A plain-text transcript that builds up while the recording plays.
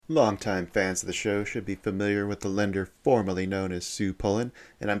Longtime fans of the show should be familiar with the lender formerly known as Sue Pullen,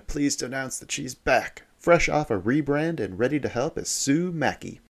 and I'm pleased to announce that she's back, fresh off a rebrand and ready to help as Sue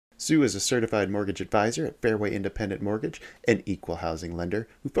Mackey. Sue is a certified mortgage advisor at Fairway Independent Mortgage, an equal housing lender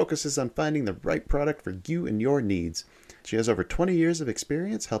who focuses on finding the right product for you and your needs. She has over 20 years of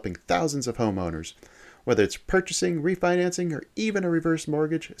experience helping thousands of homeowners. Whether it's purchasing, refinancing, or even a reverse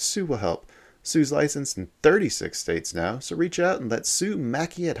mortgage, Sue will help. Sue's licensed in 36 states now, so reach out and let Sue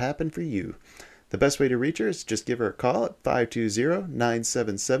Mackey it happen for you. The best way to reach her is just give her a call at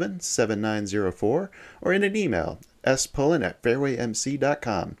 520-977-7904 or in an email,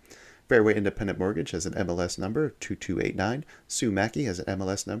 spullen@fairwaymc.com. Fairway Independent Mortgage has an MLS number of 2289. Sue Mackey has an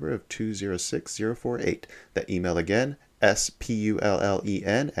MLS number of 206048. That email again,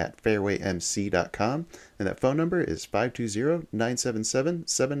 spullen@fairwaymc.com, and that phone number is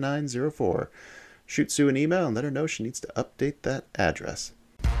 520-977-7904. Shoot Sue an email and let her know she needs to update that address.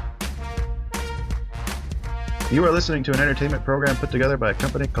 You are listening to an entertainment program put together by a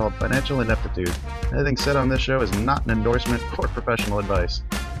company called Financial Ineptitude. Anything said on this show is not an endorsement or professional advice.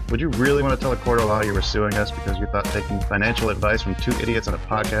 Would you really want to tell a court of law you were suing us because you thought taking financial advice from two idiots on a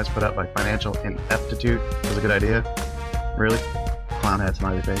podcast put out by Financial Ineptitude was a good idea? Really? Clown hat,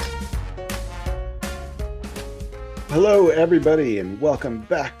 smiley face. Hello, everybody, and welcome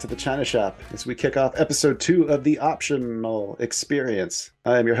back to the China Shop as we kick off episode 2 of the Optional Experience.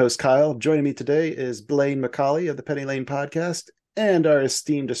 I am your host, Kyle. Joining me today is Blaine McCauley of the Penny Lane Podcast and our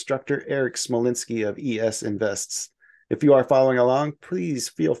esteemed instructor, Eric Smolinski of ES Invests. If you are following along, please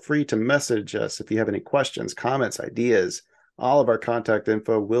feel free to message us if you have any questions, comments, ideas. All of our contact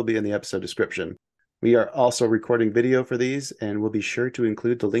info will be in the episode description. We are also recording video for these, and we'll be sure to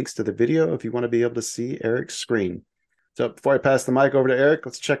include the links to the video if you want to be able to see Eric's screen. So before I pass the mic over to Eric,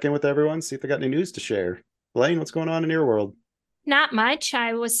 let's check in with everyone, see if they got any news to share. Blaine, what's going on in your world? Not much.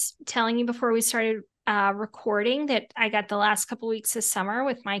 I was telling you before we started recording that I got the last couple weeks of summer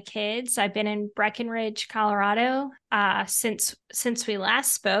with my kids. I've been in Breckenridge, Colorado since we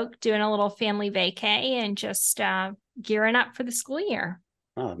last spoke, doing a little family vacay and just gearing up for the school year.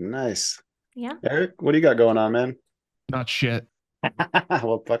 Oh, nice. Yeah. Eric, what do you got going on, man? Not shit.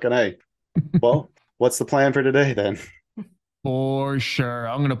 Well, fucking A. Well, what's the plan for today then? For sure.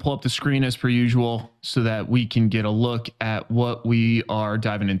 I'm going to pull up the screen as per usual so that we can get a look at what we are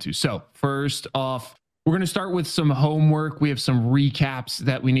diving into. So first off, we're going to start with some homework. We have some recaps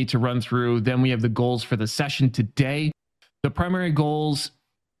that we need to run through. Then we have the goals for the session today. The primary goals,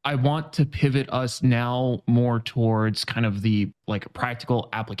 I want to pivot us now more towards kind of the like practical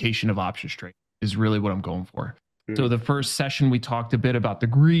application of options trade is really what I'm going for. So the first session, we talked a bit about the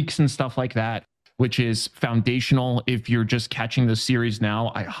Greeks and stuff like that, which is foundational. If you're just catching the series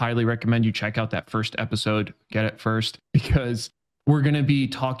now, I highly recommend you check out that first episode, get it first, because we're going to be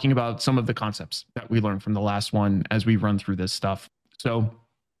talking about some of the concepts that we learned from the last one as we run through this stuff. So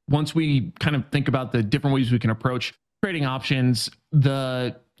once we kind of think about the different ways we can approach trading options,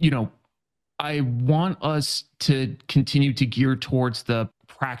 I want us to continue to gear towards the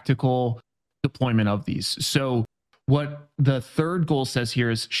practical deployment of these. So what the third goal says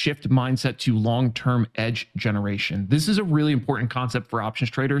here is shift mindset to long-term edge generation. This is a really important concept for options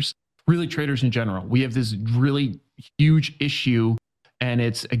traders, really traders in general. We have this really huge issue, and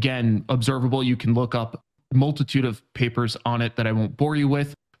it's, again, observable. You can look up a multitude of papers on it that I won't bore you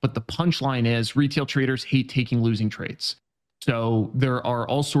with, but the punchline is retail traders hate taking losing trades. So there are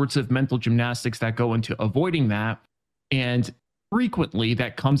all sorts of mental gymnastics that go into avoiding that, and frequently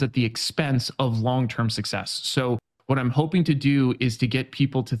that comes at the expense of long-term success. So what I'm hoping to do is to get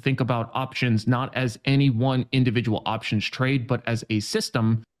people to think about options not as any one individual options trade, but as a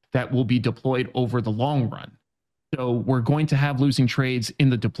system that will be deployed over the long run. So we're going to have losing trades in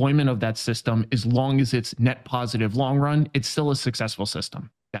the deployment of that system. As long as it's net positive long run, it's still a successful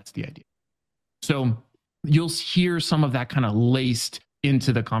system. That's the idea. So you'll hear some of that kind of laced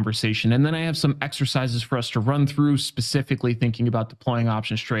into the conversation. And then I have some exercises for us to run through, specifically thinking about deploying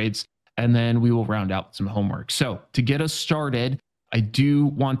options trades. And then we will round out some homework. So to get us started, I do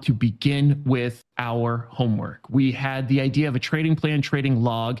want to begin with our homework. We had the idea of a trading plan, trading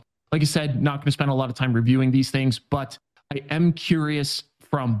log. Like I said, not going to spend a lot of time reviewing these things, but I am curious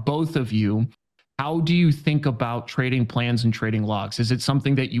from both of you, how do you think about trading plans and trading logs? Is it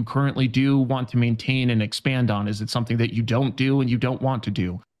something that you currently do want to maintain and expand on? Is it something that you don't do and you don't want to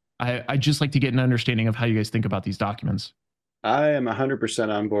do? I'd just like to get an understanding of how you guys think about these documents. I am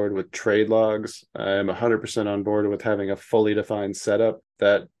 100% on board with trade logs. I am 100% on board with having a fully defined setup.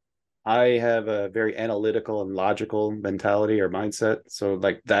 That I have a very analytical and logical mentality or mindset. So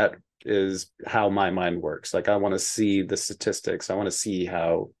like that is how my mind works. Like I want to see the statistics. I want to see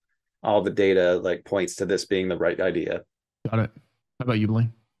how all the data like points to this being the right idea. Got it. How about you,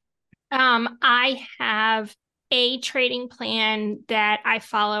 Blaine? I have a trading plan that I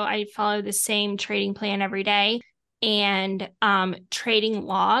follow. I follow the same trading plan every day. And trading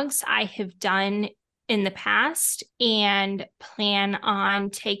logs I have done in the past and plan on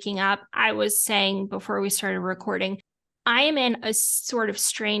taking up. I was saying before we started recording, I am in a sort of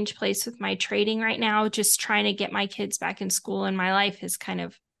strange place with my trading right now, just trying to get my kids back in school, and my life is kind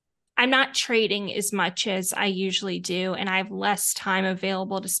of, I'm not trading as much as I usually do, and I have less time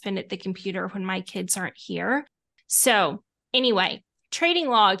available to spend at the computer when my kids aren't here. So anyway, trading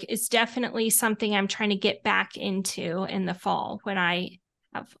log is definitely something I'm trying to get back into in the fall when I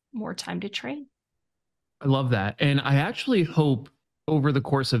have more time to trade. I love that. And I actually hope over the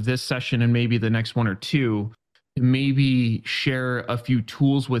course of this session and maybe the next one or two, to maybe share a few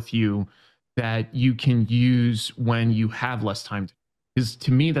tools with you that you can use when you have less time. Because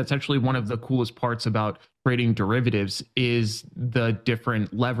to me, that's actually one of the coolest parts about trading derivatives is the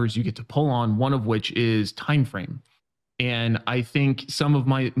different levers you get to pull on, one of which is time frame. And I think some of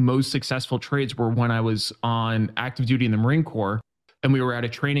my most successful trades were when I was on active duty in the Marine Corps and we were at a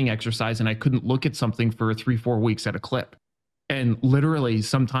training exercise and I couldn't look at something for 3-4 weeks at a clip. And literally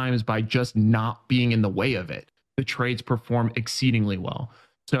sometimes by just not being in the way of it, the trades perform exceedingly well.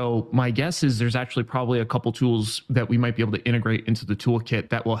 So my guess is there's actually probably a couple tools that we might be able to integrate into the toolkit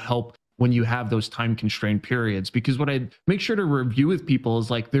that will help when you have those time constrained periods. Because what I make sure to review with people is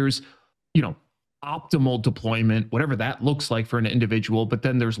like there's, optimal deployment, whatever that looks like for an individual, but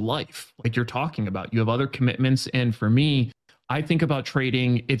then there's life, like you're talking about. You have other commitments. And for me, I think about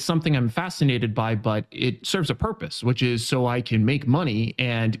trading, it's something I'm fascinated by, but it serves a purpose, which is so I can make money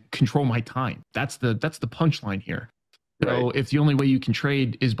and control my time. That's the punchline here. So Right. if the only way you can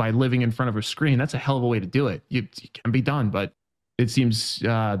trade is by living in front of a screen, that's a hell of a way to do it. It can be done, but it seems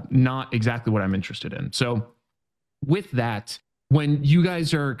not exactly what I'm interested in. So with that, when you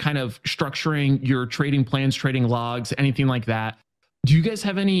guys are kind of structuring your trading plans, trading logs, anything like that, do you guys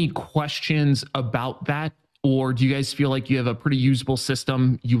have any questions about that? Or do you guys feel like you have a pretty usable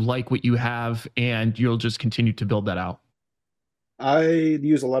system, you like what you have, and you'll just continue to build that out? I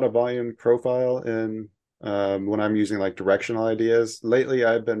use a lot of volume profile and when I'm using like directional ideas. Lately,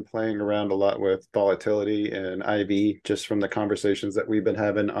 I've been playing around a lot with volatility and IV just from the conversations that we've been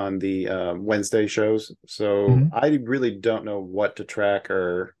having on the Wednesday shows. So Mhm. I really don't know what to track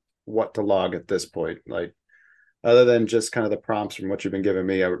or what to log at this point. Like, other than just kind of the prompts from what you've been giving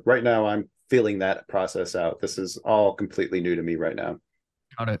me, right now I'm feeling that process out. This is all completely new to me right now.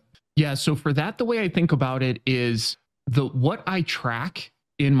 Got it. Yeah. So for that, the way I think about it is what I track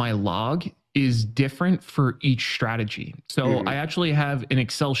in my log is different for each strategy. So I actually have an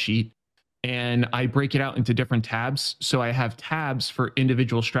Excel sheet and I break it out into different tabs. So I have tabs for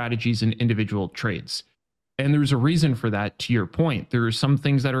individual strategies and individual trades. And there's a reason for that, to your point. There are some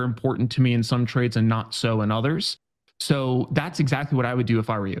things that are important to me in some trades and not so in others. So that's exactly what I would do if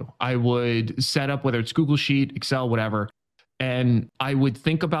I were you. I would set up, whether it's Google Sheet, Excel, whatever, and I would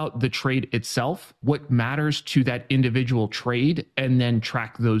think about the trade itself, what matters to that individual trade, and then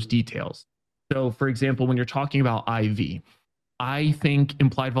track those details. So, for example, when you're talking about IV, I think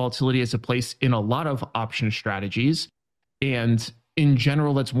implied volatility is a place in a lot of option strategies. And in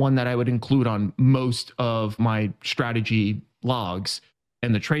general, that's one that I would include on most of my strategy logs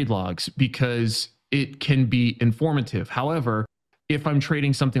and the trade logs because it can be informative. However, if I'm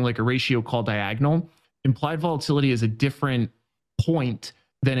trading something like a ratio call diagonal, implied volatility is a different point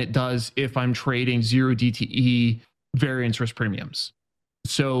than it does if I'm trading 0 DTE variance risk premiums.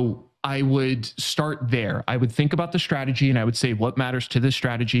 So I would start there. I would think about the strategy and I would say what matters to this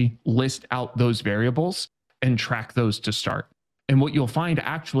strategy, list out those variables and track those to start. And what you'll find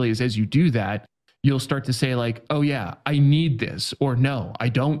actually is as you do that, you'll start to say like, oh yeah, I need this, or no, I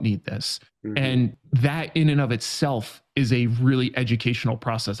don't need this. And that in and of itself is a really educational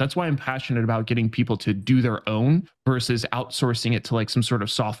process. That's why I'm passionate about getting people to do their own versus outsourcing it to like some sort of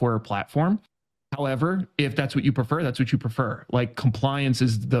software or platform. However, if that's what you prefer, that's what you prefer. Like compliance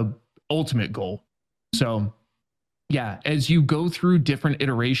is the ultimate goal. So yeah, as you go through different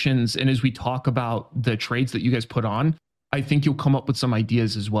iterations and as we talk about the trades that you guys put on, I think you'll come up with some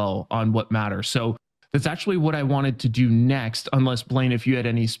ideas as well on what matters. So that's actually what I wanted to do next, unless Blaine, if you had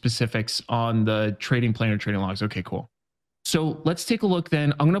any specifics on the trading plan or trading logs. Okay, cool. So let's take a look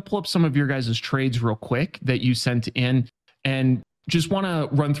then. I'm going to pull up some of your guys' trades real quick that you sent in and just want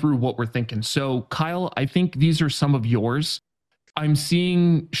to run through what we're thinking. So Kyle, I think these are some of yours. I'm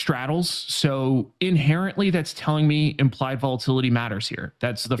seeing straddles. So inherently that's telling me implied volatility matters here.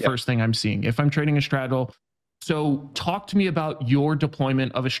 That's the first thing I'm seeing. If I'm trading a straddle, So talk to me about your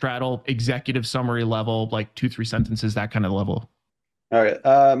deployment of a straddle, executive summary level, like 2-3 sentences, that kind of level. All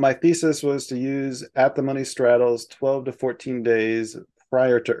right. My thesis was to use at the money straddles 12 to 14 days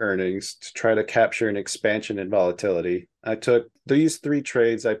prior to earnings to try to capture an expansion in volatility. I took these three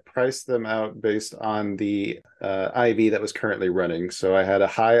trades, I priced them out based on the IV that was currently running. So I had a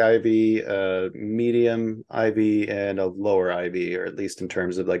high IV, a medium IV, and a lower IV, or at least in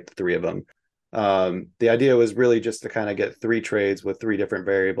terms of like the three of them. The idea was really just to kind of get three trades with three different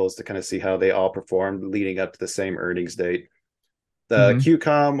variables to kind of see how they all performed leading up to the same earnings date. The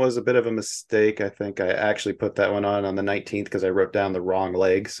QCOM was a bit of a mistake. I think I actually put that one on the 19th because I wrote down the wrong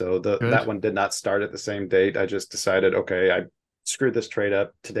leg. So that one did not start at the same date. I just decided, okay, I screwed this trade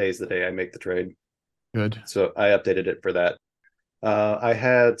up. Today's the day I make the trade. Good. So I updated it for that. I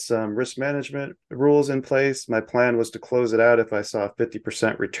had some risk management rules in place. My plan was to close it out if I saw a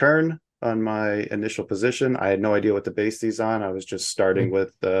 50% return on my initial position. I had no idea what to base these on. I was just starting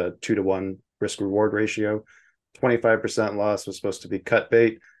with the 2-to-1 risk reward ratio. 25% loss was supposed to be cut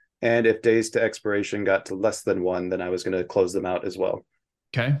bait. And if days to expiration got to less than 1, then I was going to close them out as well.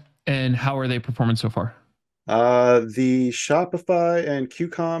 Okay. And how are they performing so far? The Shopify and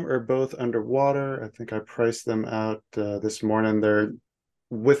QCOM are both underwater. I think I priced them out this morning. They're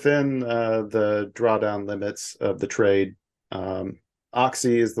within the drawdown limits of the trade.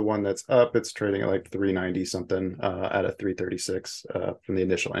 Oxy is the one that's up. It's trading at like 390 something at a 336 from the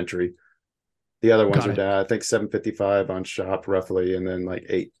initial entry. The other ones are down, I think 755 on Shop roughly, and then like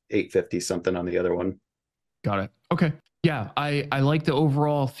 850 something on the other one. Got it. Okay. Yeah, I like the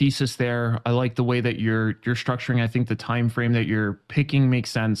overall thesis there. I like the way that you're structuring. I think the time frame that you're picking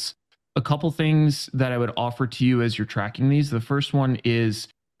makes sense. A couple things that I would offer to you as you're tracking these. The first one is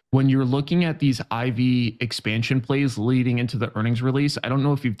when you're looking at these IV expansion plays leading into the earnings release. I don't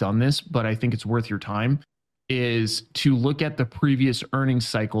know if you've done this, but I think it's worth your time. Is to look at the previous earnings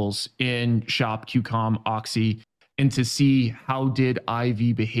cycles in Shop, QCOM, Oxy, and to see how did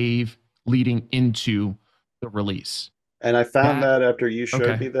IV behave leading into the release. And I found that after you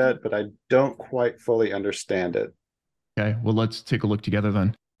showed me that, but I don't quite fully understand it. Okay, well, let's take a look together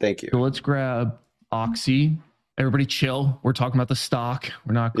then. Thank you. So let's grab Oxy. Everybody chill. We're talking about the stock.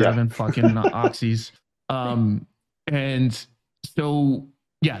 We're not grabbing fucking Oxys. And so...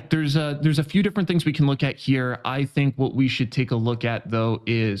 yeah, there's a few different things we can look at here. I think what we should take a look at, though,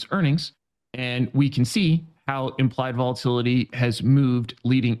 is earnings. And we can see how implied volatility has moved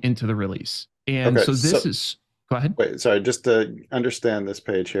leading into the release. And so this is... Go ahead. Wait, sorry, just to understand this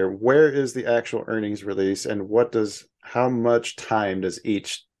page here. Where is the actual earnings release and how much time does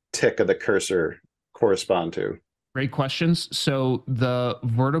each tick of the cursor correspond to? Great questions. So the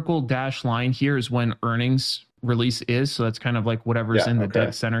vertical dash line here is when earnings release is. So that's kind of like whatever's in the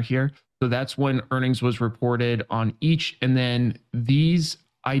dead center here. So that's when earnings was reported on each. And then these,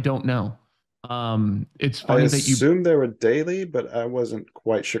 I don't know. It's funny that you assume they were daily, but I wasn't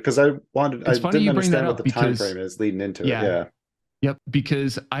quite sure because I didn't understand what the time frame is leading into it. Yeah. Yep.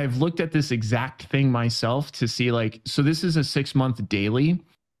 Because I've looked at this exact thing myself to see so this is a 6-month daily.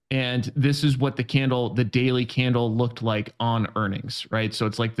 And this is what the daily candle looked like on earnings, right? So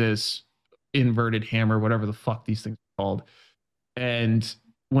it's like this inverted hammer, whatever the fuck these things are called. And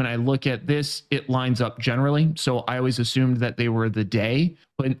when I look at this, it lines up generally. So I always assumed that they were the day,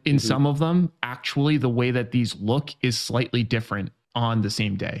 but in some of them, actually the way that these look is slightly different on the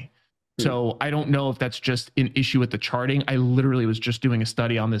same day. So I don't know if that's just an issue with the charting. I literally was just doing a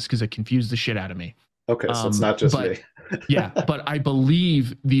study on this because it confused the shit out of me. Okay, so it's not just me. Yeah, but I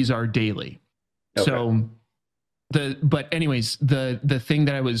believe these are daily. Okay. So but anyways, the thing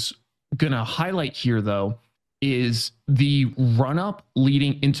that I was gonna highlight here though is the run up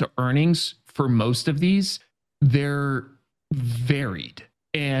leading into earnings for most of these, they're varied.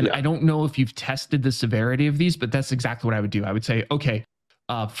 And I don't know if you've tested the severity of these, but that's exactly what I would do. I would say, okay,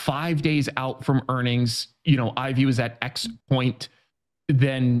 5 days out from earnings, IV was at X point,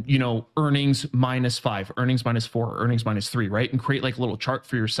 then, earnings -5, earnings -4, earnings -3, right? And create like a little chart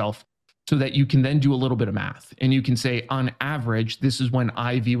for yourself so that you can then do a little bit of math. And you can say, on average, this is when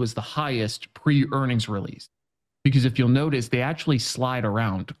IV was the highest pre-earnings release. Because if you'll notice, they actually slide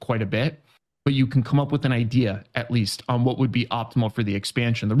around quite a bit, but you can come up with an idea, at least, on what would be optimal for the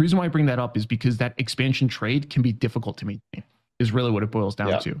expansion. The reason why I bring that up is because that expansion trade can be difficult to maintain, is really what it boils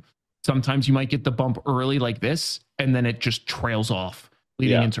down to. Sometimes you might get the bump early like this, and then it just trails off,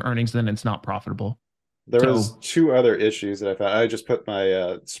 leading into earnings, then it's not profitable. There was two other issues that I found. I just put my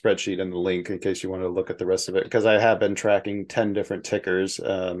spreadsheet in the link in case you want to look at the rest of it, because I have been tracking 10 different tickers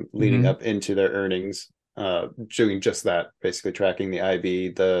leading up into their earnings, doing just that, basically tracking the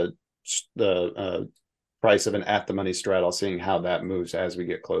IV, the price of an at the money straddle, seeing how that moves as we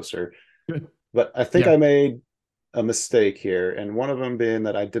get closer. Good. But I think Yeah. I made a mistake here, and one of them being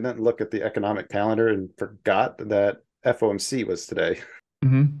that I didn't look at the economic calendar and forgot that FOMC was today.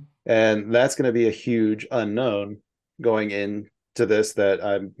 Mhm. And that's going to be a huge unknown going into this that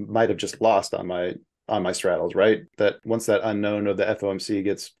I might have just lost on my straddles, right? That once that unknown of the FOMC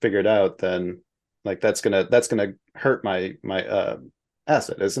gets figured out, then like that's gonna hurt my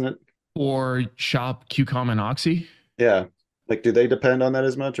asset, isn't it? Or shop QCOM and Oxy. Yeah. Like, do they depend on that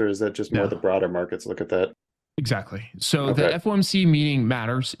as much, or is that just more No. the broader markets look at that? Exactly. So Okay. the FOMC meeting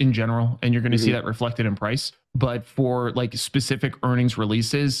matters in general, and you're going to see Mhm. that reflected in price. But for like specific earnings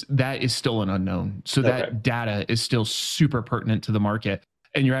releases, that is still an unknown. So that Okay. data is still super pertinent to the market,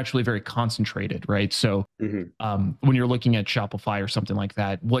 and you're actually very concentrated, right? So Mhm. when you're looking at Shopify or something like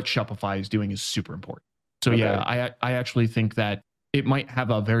that, what Shopify is doing is super important. So Okay. yeah, I actually think that it might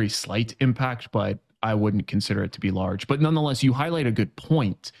have a very slight impact, but I wouldn't consider it to be large. But nonetheless, you highlight a good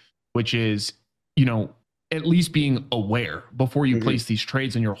point, which is, you know, at least being aware before you Mhm. place these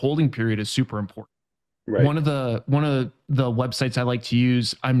trades in your holding period is super important. Right. One of the websites I like to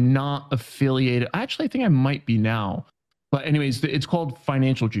use, I'm not affiliated. Actually, I think I might be now. But anyways, it's called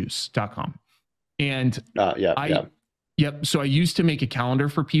financialjuice.com. And Yeah. yep. So I used to make a calendar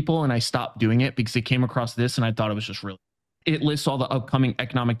for people and I stopped doing it because I came across this and I thought it was just really, it lists all the upcoming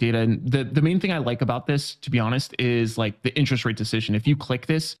economic data. And the main thing I like about this, to be honest, is like the interest rate decision. If you click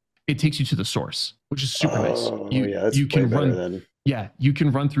this, it takes you to the source, which is super nice. Oh, yeah, that's you way can better run, than. yeah, you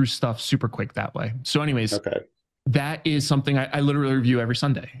can run through stuff super quick that way. So anyways, Okay. that is something I literally review every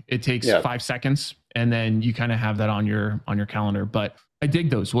Sunday. It takes Yeah. 5 seconds and then you kind of have that on your calendar. But I dig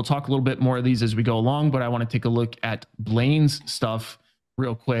those. We'll talk a little bit more of these as we go along, but I want to take a look at Blaine's stuff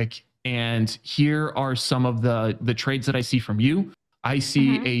real quick. And here are some of the trades that I see from you. I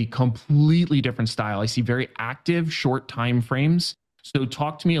see Mhm. a completely different style. I see very active short time frames. So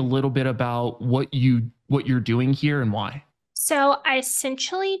talk to me a little bit about what you're doing here and why. So I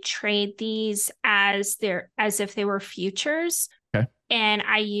essentially trade these as if they were futures. Okay. And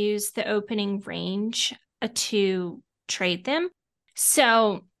I use the opening range to trade them.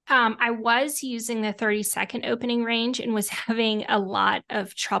 So I was using the 30-second opening range and was having a lot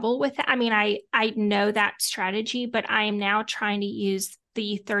of trouble with it. I mean, I know that strategy, but I am now trying to use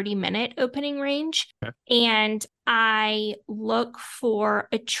the 30-minute opening range. Okay. And I look for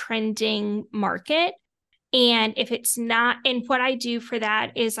a trending market. And if it's not, and what I do for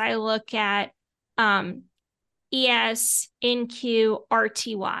that is I look at ES, NQ,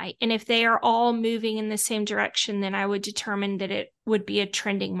 RTY. And if they are all moving in the same direction, then I would determine that it would be a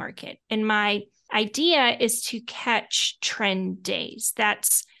trending market. And my idea is to catch trend days.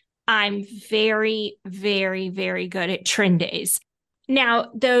 I'm very, very, very good at trend days. Now,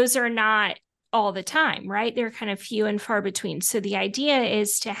 those are not all the time, right? They're kind of few and far between. So the idea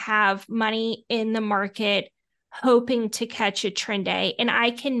is to have money in the market hoping to catch a trend day. And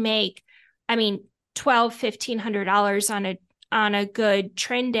I can make, $1,200-$1,500 on a good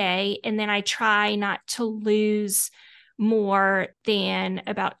trend day. And then I try not to lose more than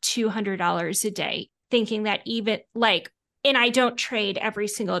about $200 a day, thinking that and I don't trade every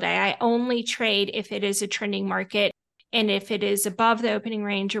single day. I only trade if it is a trending market and if it is above the opening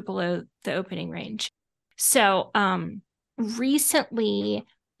range or below the opening range. So recently,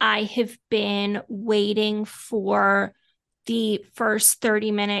 I have been waiting for the first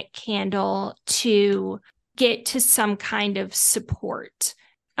 30-minute candle to get to some kind of support.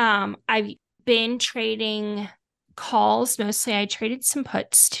 I've been trading calls. Mostly I traded some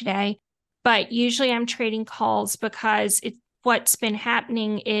puts today, but usually I'm trading calls because what's been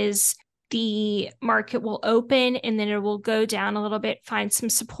happening is the market will open and then it will go down a little bit, find some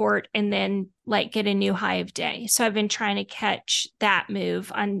support, and then get a new high of day. So I've been trying to catch that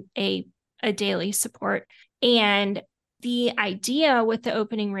move on a daily support. And the idea with the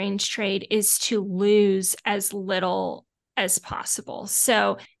opening range trade is to lose as little as possible.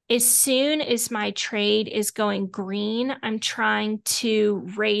 So as soon as my trade is going green, I'm trying to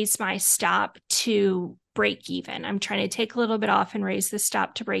raise my stop to break even. I'm trying to take a little bit off and raise the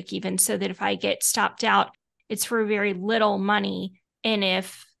stop to break even so that if I get stopped out, it's for very little money. And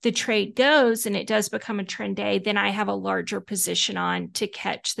if the trade goes and it does become a trend day, then I have a larger position on to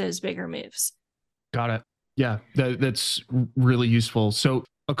catch those bigger moves. Got it. Yeah, that's really useful. So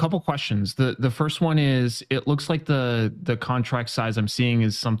a couple questions. The first one is, it looks like the contract size I'm seeing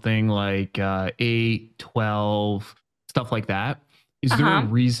is something like 8, 12, stuff like that. Is there a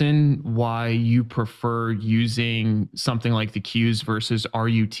reason why you prefer using something like the Qs versus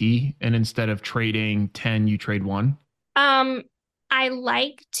RUT, and instead of trading 10, you trade 1? I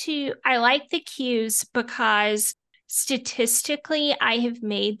like the cues because statistically, I have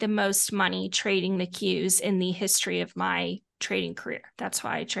made the most money trading the cues in the history of my trading career. That's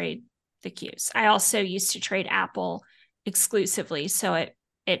why I trade the cues. I also used to trade Apple exclusively, so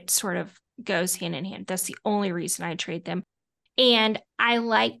it sort of goes hand in hand. That's the only reason I trade them. And I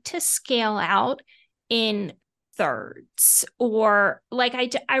like to scale out in thirds, or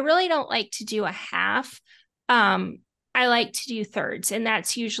like I really don't like to do a half. I like to do thirds, and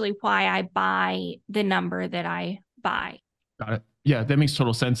that's usually why I buy the number that I buy. Got it. Yeah, that makes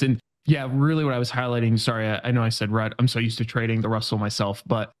total sense. And yeah, really what I was highlighting, sorry, I know I said red. I'm so used to trading the Russell myself,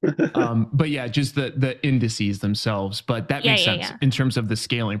 but yeah, just the indices themselves. But that makes sense in terms of the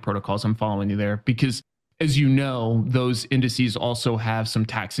scaling protocols. I'm following you there because, as you know, those indices also have some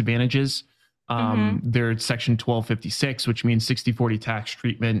tax advantages. They're Section 1256, which means 60-40 tax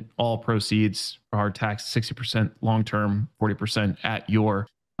treatment. All proceeds are taxed 60% long-term, 40% at your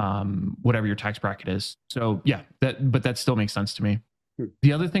whatever your tax bracket is. So yeah, but that still makes sense to me.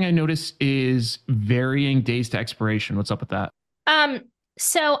 The other thing I notice is varying days to expiration. What's up with that?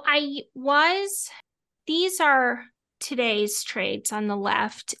 So these are today's trades on the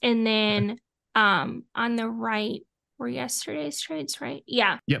left, and then on the right were yesterday's trades, right?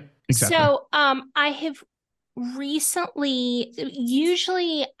 Yeah. Yep, exactly. So I have recently,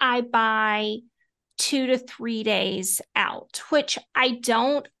 usually I buy 2 to 3 days out, which I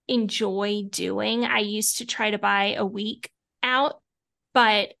don't enjoy doing. I used to try to buy a week out,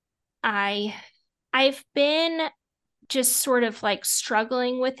 but I've been just sort of like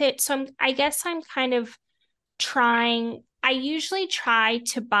struggling with it. So I guess I'm kind of trying. I usually try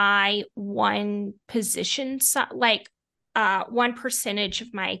to buy one position, like 1%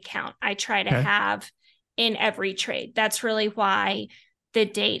 of my account. I try to have in every trade. That's really why the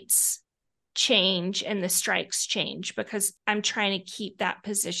dates change and the strikes change, because I'm trying to keep that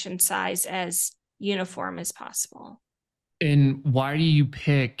position size as uniform as possible. And why do you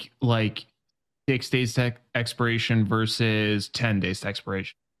pick like 6 days to expiration versus 10 days to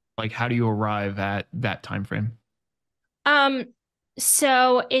expiration? Like, how do you arrive at that time frame?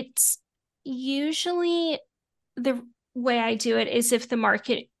 So it's usually the way I do it is if the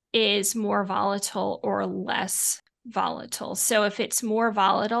market is more volatile or less volatile. So if it's more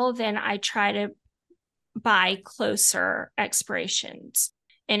volatile, then I try to buy closer expirations.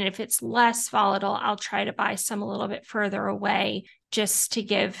 And if it's less volatile, I'll try to buy some a little bit further away just to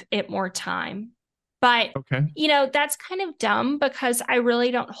give it more time. But, that's kind of dumb because I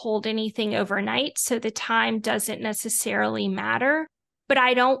really don't hold anything overnight. So the time doesn't necessarily matter. But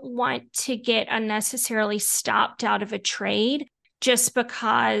I don't want to get unnecessarily stopped out of a trade just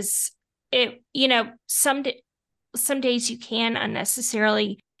because some days you can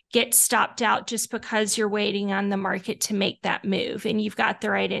unnecessarily get stopped out just because you're waiting on the market to make that move and you've got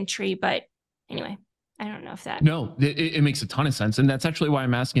the right entry. But anyway, I don't know if that. No, it makes a ton of sense. And that's actually why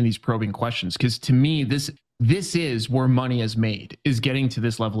I'm asking these probing questions, because to me, this is where money is made, is getting to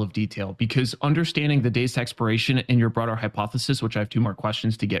this level of detail, because understanding the days to expiration and your broader hypothesis, which I have 2 more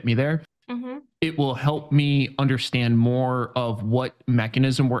questions to get me there, it will help me understand more of what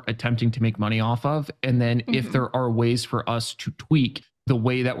mechanism we're attempting to make money off of. And then if there are ways for us to tweak the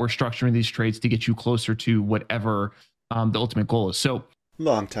way that we're structuring these trades to get you closer to whatever the ultimate goal is. So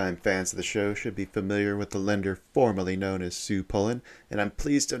longtime fans of the show should be familiar with the lender formerly known as Sue Pullen, and I'm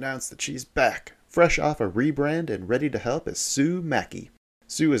pleased to announce that she's back, fresh off a rebrand and ready to help as Sue Mackey.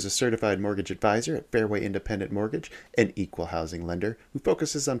 Sue is a certified mortgage advisor at Fairway Independent Mortgage, an equal housing lender who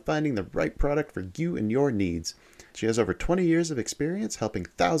focuses on finding the right product for you and your needs. She has over 20 years of experience helping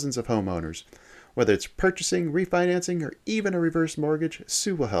thousands of homeowners. Whether it's purchasing, refinancing, or even a reverse mortgage,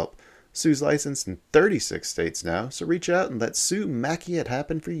 Sue will help. Sue's licensed in 36 states now, so reach out and let Sue Mackey it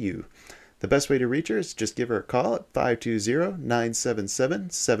happen for you. The best way to reach her is just give her a call at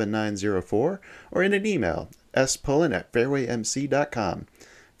 520-977-7904 or in an email, spullen@fairwaymc.com.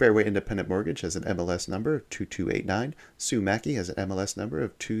 Fairway Independent Mortgage has an MLS number of 2289. Sue Mackey has an MLS number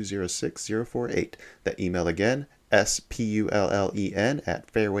of 206048. That email again,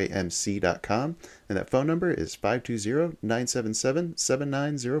 spullen@fairwaymc.com, and that phone number is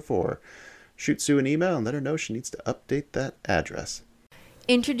 520-977-7904. Shoot Sue an email and let her know she needs to update that address.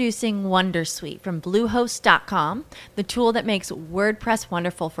 Introducing Wondersuite from Bluehost.com, the tool that makes WordPress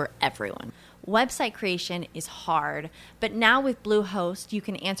wonderful for everyone. Website creation is hard, but now with Bluehost, you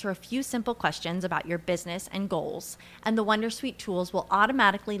can answer a few simple questions about your business and goals, and the Wondersuite tools will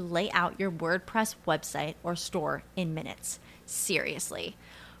automatically lay out your WordPress website or store in minutes. Seriously.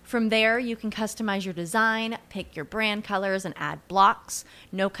 From there, you can customize your design, pick your brand colors, and add blocks.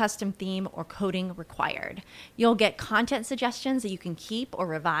 No custom theme or coding required. You'll get content suggestions that you can keep or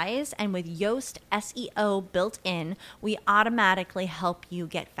revise, and with Yoast SEO built in, we automatically help you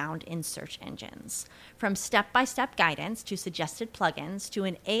get found in search engines. From step-by-step guidance to suggested plugins to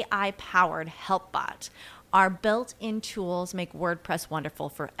an AI-powered help bot, our built-in tools make WordPress wonderful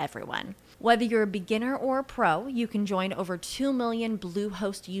for everyone. Whether you're a beginner or a pro, you can join over 2 million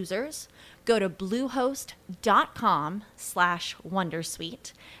Bluehost users. Go to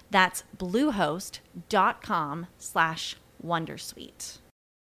bluehost.com/wondersuite. That's bluehost.com/wondersuite.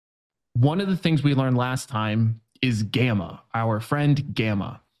 One of the things we learned last time is Gamma, our friend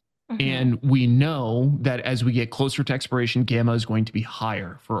Gamma. Mhm. And we know that as we get closer to expiration, Gamma is going to be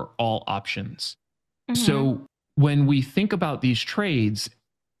higher for all options. Mhm. So when we think about these trades,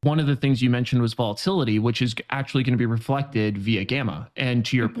 one of the things you mentioned was volatility, which is actually going to be reflected via Gamma. And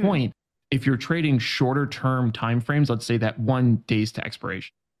to your Mhm. point, if you're trading shorter term timeframes, let's say that 1 days to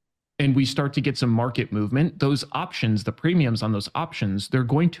expiration, and we start to get some market movement, those options, the premiums on those options, they're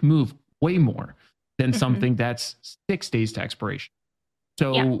going to move way more than Mhm. something that's 6 days to expiration.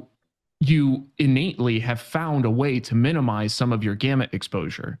 So Yeah. you innately have found a way to minimize some of your gamma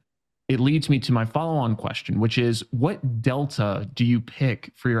exposure. It leads me to my follow-on question, which is what delta do you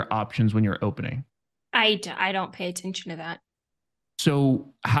pick for your options when you're opening? I don't pay attention to that.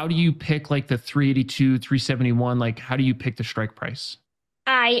 So how do you pick like the 382, 371? Like how do you pick the strike price?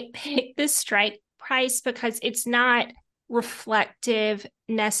 I pick the strike price because it's not reflective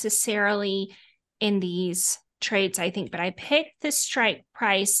necessarily in these trades, I think, but I pick the strike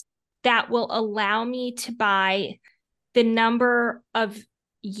price that will allow me to buy the number of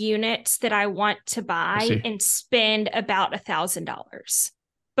units that I want to buy see. and spend about $1,000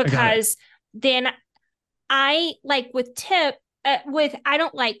 got it. because then I like with tip I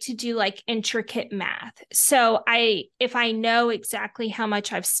don't like to do like intricate math. So if I know exactly how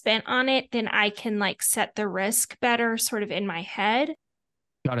much I've spent on it, then I can like set the risk better sort of in my head.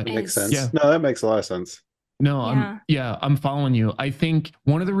 Got it. Makes Is- sense. Yeah. No, that makes a lot of sense. No, Yeah. I'm following you. I think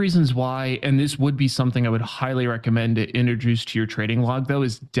one of the reasons why, and this would be something I would highly recommend to introduce to your trading log though,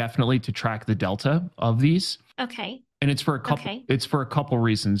 is definitely to track the delta of these. Okay. And it's for a couple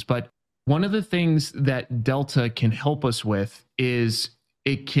reasons, but one of the things that delta can help us with is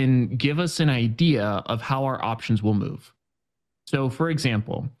it can give us an idea of how our options will move. So for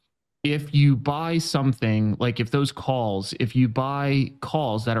example, if you buy something like if you buy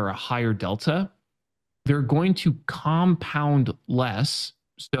calls that are a higher delta, they're going to compound less,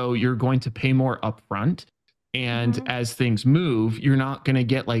 so you're going to pay more upfront, and Mhm. as things move, you're not going to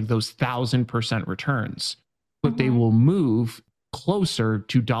get like those 1,000% returns, but they Mhm. will move closer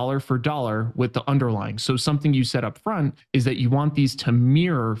to dollar for dollar with the underlying. So something you said up front is that you want these to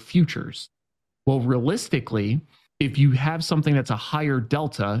mirror futures. Well, realistically, if you have something that's a higher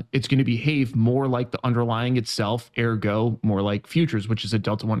delta, it's going to behave more like the underlying itself, ergo more like futures, which is a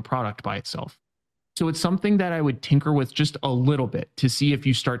delta 1 product by itself. So it's something that I would tinker with just a little bit to see if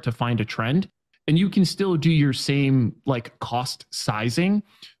you start to find a trend. And you can still do your same like cost sizing.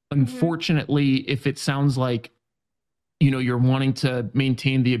 Unfortunately, if it sounds like you're wanting to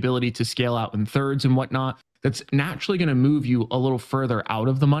maintain the ability to scale out in thirds and whatnot, that's naturally going to move you a little further out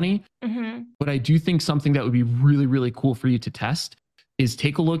of the money. Mhm. But I do think something that would be really, really cool for you to test is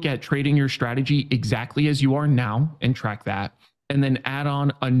take a look at trading your strategy exactly as you are now and track that. And then add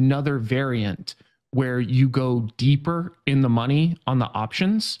on another variant where you go deeper in the money on the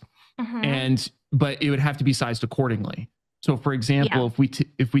options. Mhm. But it would have to be sized accordingly. So for example, Yeah.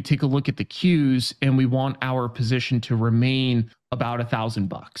 if we take a look at the Qs and we want our position to remain about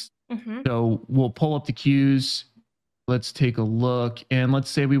 $1,000, Mhm. so we'll pull up the Qs. Let's take a look, and let's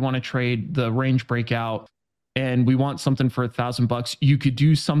say we want to trade the range breakout, and we want something for $1,000. You could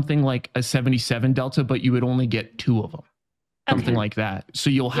do something like a 77 delta, but you would only get 2 of them, something Okay. like that. So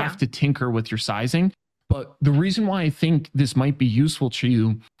you'll have Yeah. to tinker with your sizing. But the reason why I think this might be useful to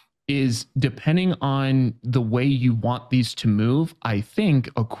you is depending on the way you want these to move, I think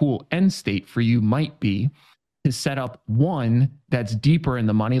a cool end state for you might be to set up one that's deeper in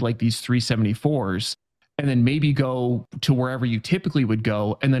the money, like these 374s, and then maybe go to wherever you typically would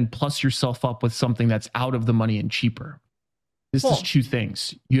go, and then plus yourself up with something that's out of the money and cheaper. This is Cool. 2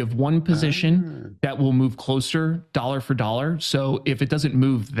 things. You have one position that will move closer dollar for dollar. So if it doesn't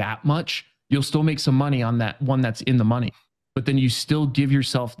move that much, you'll still make some money on that one that's in the money. But then you still give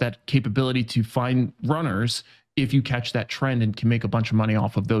yourself that capability to find runners if you catch that trend and can make a bunch of money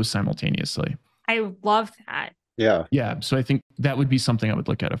off of those simultaneously. I love that. Yeah. Yeah. So I think that would be something I would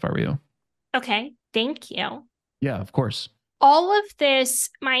look at if I were you. Okay. Thank you. Yeah, of course. all of this,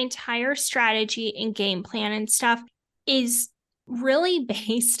 my entire strategy and game plan and stuff is really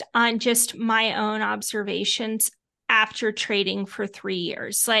based on just my own observations after trading for 3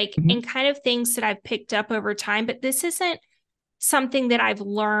 years, and kind of things that I've picked up over time. But this isn't something that I've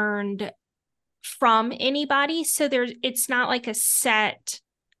learned from anybody. So it's not like a set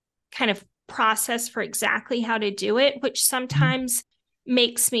kind of process for exactly how to do it, which sometimes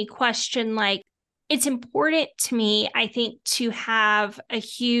makes me question, it's important to me, I think, to have a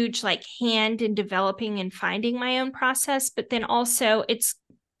huge hand in developing and finding my own process, but then also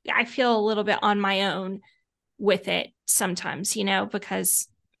I feel a little bit on my own with it sometimes, because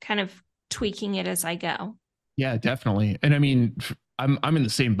kind of tweaking it as I go. Yeah, definitely. And I mean, I'm in the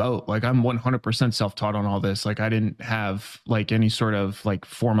same boat. I'm 100% self-taught on all this. I didn't have any sort of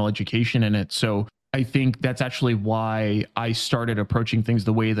formal education in it. So I think that's actually why I started approaching things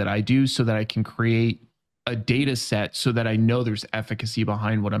the way that I do, so that I can create a data set so that I know there's efficacy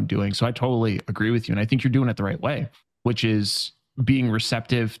behind what I'm doing. So I totally agree with you. And I think you're doing it the right way, which is being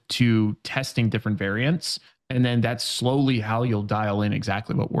receptive to testing different variants. And then that's slowly how you'll dial in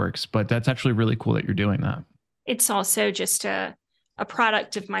exactly what works. But that's actually really cool that you're doing that. It's also just a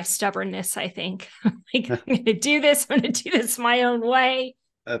product of my stubbornness, I think. I'm going to do this. I'm going to do this my own way.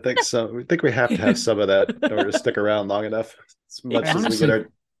 I think so. I think we have to have some of that in order to stick around long enough, as much as we get our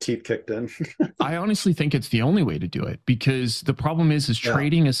teeth kicked in. I honestly think it's the only way to do it, because the problem is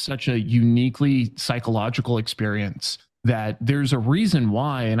trading is such a uniquely psychological experience that there's a reason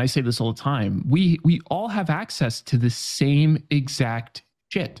why, and I say this all the time, we all have access to the same exact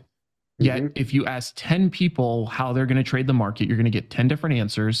shit. Yet if you ask 10 people how they're going to trade the market, you're going to get 10 different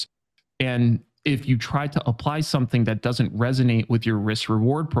answers. And if you try to apply something that doesn't resonate with your risk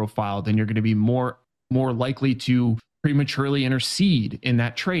reward profile, then you're going to be more likely to prematurely intercede in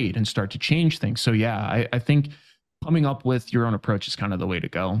that trade and start to change things. So yeah, I think coming up with your own approach is kind of the way to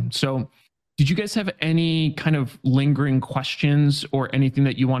go. So did you guys have any kind of lingering questions or anything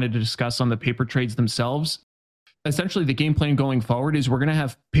that you wanted to discuss on the paper trades themselves? Essentially, the game plan going forward is we're going to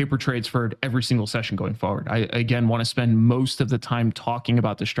have paper trades for every single session going forward. I, again, want to spend most of the time talking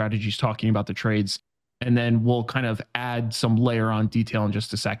about the strategies, talking about the trades, and then we'll kind of add some layer on detail in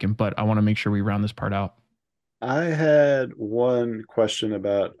just a second. But I want to make sure we round this part out. I had one question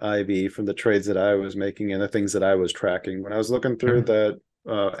about IV from the trades that I was making and the things that I was tracking. When I was looking through that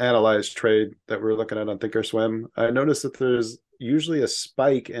analyzed trade that we're looking at on Thinkorswim, I noticed that there's usually a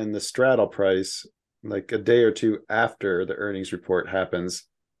spike in the straddle price like a day or two after the earnings report happens.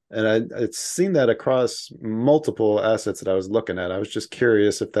 And I'd seen that across multiple assets that I was looking at. I was just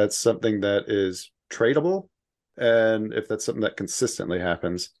curious if that's something that is tradable and if that's something that consistently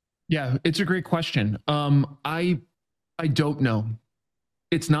happens. Yeah, it's a great question. I don't know.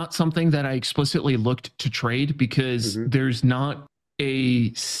 It's not something that I explicitly looked to trade because there's not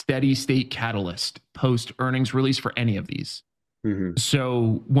a steady state catalyst post earnings release for any of these.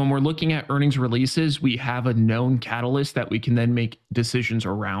 So when we're looking at earnings releases, we have a known catalyst that we can then make decisions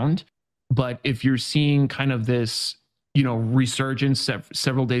around. But if you're seeing kind of this, resurgence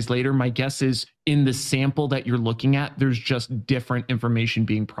several days later, my guess is in the sample that you're looking at, there's just different information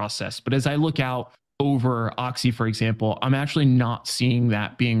being processed. But as I look out over Oxy, for example, I'm actually not seeing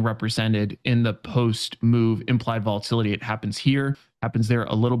that being represented in the post move implied volatility. It happens here, happens there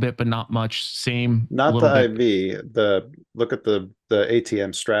a little bit, but not much. Same. Not the IV. Look at the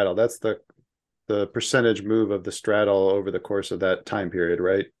ATM straddle. That's the percentage move of the straddle over the course of that time period,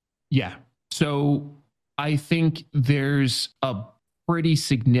 right? Yeah. So I think there's a pretty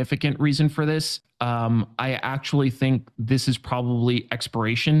significant reason for this. I actually think this is probably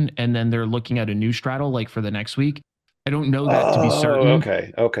expiration, and then they're looking at a new straddle like for the next week. I don't know that to be certain.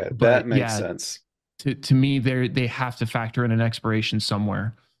 Okay. That makes sense. To me, they have to factor in an expiration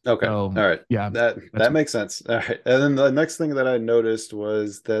somewhere. Okay. So, all right. Yeah. That makes sense. All right. And then the next thing that I noticed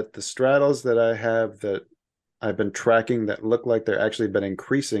was that the straddles that I have that I've been tracking that look like they're actually been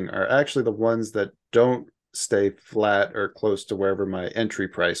increasing are actually the ones that don't stay flat or close to wherever my entry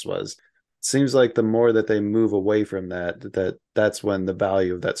price was. It seems like the more that they move away from that's when the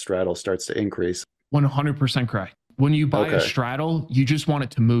value of that straddle starts to increase. 100% correct. When you buy a straddle, you just want it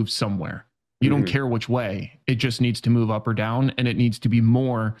to move somewhere. You don't care which way. It just needs to move up or down, and it needs to be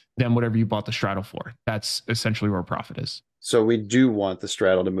more than whatever you bought the straddle for. That's essentially where profit is. So we do want the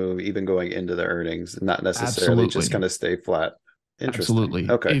straddle to move even going into the earnings, not necessarily just kind of stay flat. Absolutely.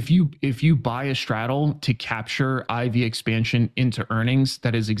 Okay. If you buy a straddle to capture IV expansion into earnings,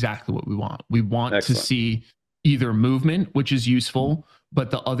 that is exactly what we want. We want to see either movement, which is useful, But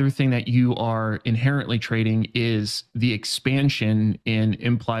the other thing that you are inherently trading is the expansion in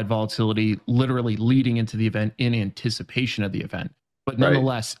implied volatility, literally leading into the event in anticipation of the event. But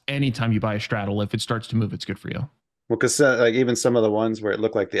nonetheless, anytime you buy a straddle, if it starts to move, it's good for you. Well, because like even some of the ones where it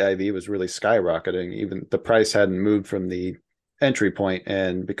looked like the IV was really skyrocketing, even the price hadn't moved from the entry point,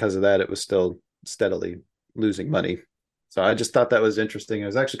 and because of that, it was still steadily losing money. So I just thought that was interesting. It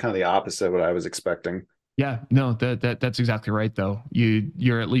was actually kind of the opposite of what I was expecting. Yeah, no, that's exactly right though.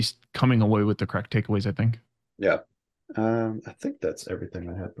 You're at least coming away with the correct takeaways, I think. Yeah. I think that's everything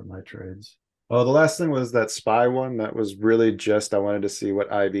I had for my trades. Oh, the last thing was that SPY one. That was really just I wanted to see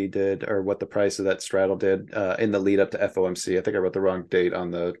what IV did or what the price of that straddle did in the lead up to FOMC. I think I wrote the wrong date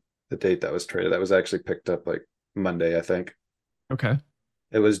on the date that was traded. That was actually picked up like Monday, I think. Okay.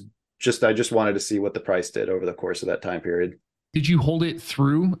 It was just I just wanted to see what the price did over the course of that time period. Did you hold it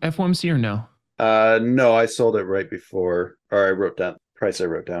through FOMC or no? No, I sold it right before, or I wrote down price I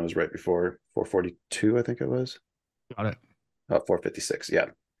wrote down was right before 442, I think it was. Got it. 456, yeah.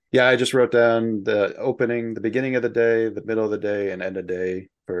 Yeah, I just wrote down the opening, the beginning of the day, the middle of the day, and end of day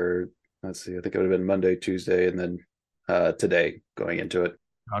for, let's see, I think it would have been Monday, Tuesday, and then today going into it.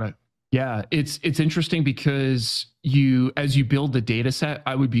 Got it. Yeah, it's interesting because as you build the data set,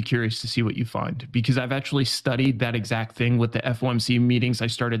 I would be curious to see what you find, because I've actually studied that exact thing with the FOMC meetings. I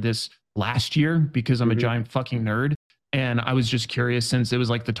started this last year because I'm a giant fucking nerd. And I was just curious, since it was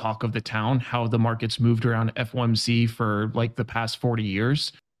like the talk of the town, how the markets moved around FOMC for like the past 40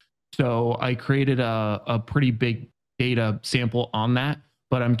 years. So I created a pretty big data sample on that,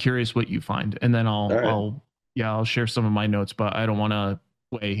 but I'm curious what you find. And then I'll share some of my notes, but I don't want to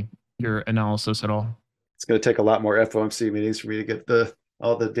weigh your analysis at all. It's going to take a lot more FOMC meetings for me to get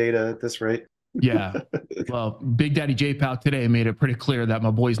all the data at this rate. Yeah. Well, Big Daddy J-Pow today made it pretty clear that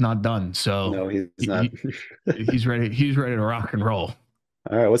my boy's not done. So no, he's not. He's ready. He's ready to rock and roll.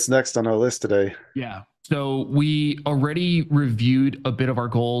 All right. What's next on our list today? Yeah. So we already reviewed a bit of our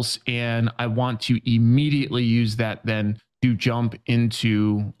goals, and I want to immediately use that then to jump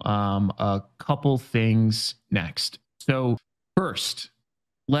into a couple things next. So first,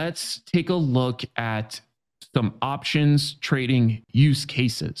 let's take a look at some options trading use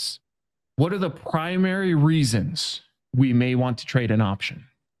cases. What are the primary reasons we may want to trade an option?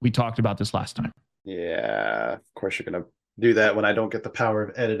 We talked about this last time. Yeah, of course you're going to do that when I don't get the power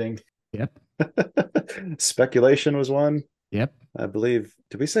of editing. Yep. Speculation was one. Yep. I believe,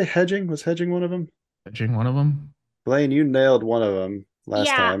 did we say hedging? Was hedging one of them? Hedging one of them? Blaine, you nailed one of them last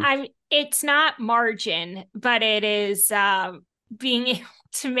time. Yeah, it's not margin, but it is being able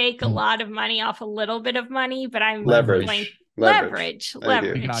to make a lot of money off a little bit of money, but I'm leverage. Leverage.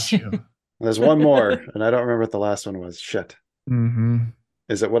 Got you. There's one more, and I don't remember what the last one was. Shit. Mm-hmm.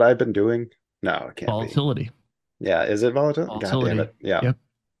 Is it what I've been doing? No, it can't Volatility. be. Yeah, is it volatility? God damn it. Yeah. Yep.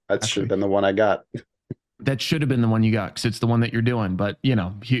 That should have been the one I got. That should have been the one you got, because it's the one that you're doing. But,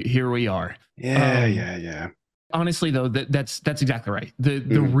 here we are. Yeah. Honestly, though, that's exactly right. The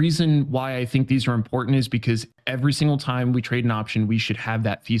reason why I think these are important is because every single time we trade an option, we should have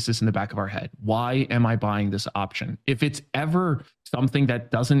that thesis in the back of our head. Why am I buying this option? If it's ever something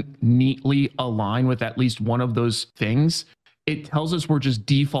that doesn't neatly align with at least one of those things, it tells us we're just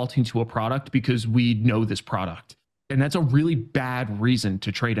defaulting to a product because we know this product. And that's a really bad reason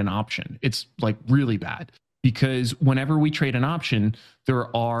to trade an option. It's like really bad, because whenever we trade an option,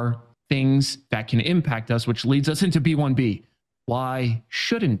 there are things that can impact us, which leads us into B1B. Why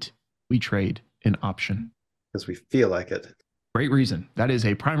shouldn't we trade an option? Because we feel like it. Great reason. That is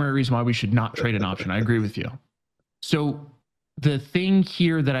a primary reason why we should not trade an option. I agree with you. So the thing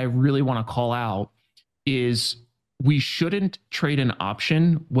here that I really want to call out is we shouldn't trade an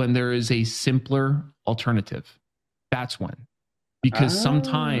option when there is a simpler alternative. That's when. Because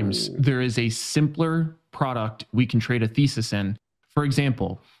sometimes there is a simpler product we can trade a thesis in. For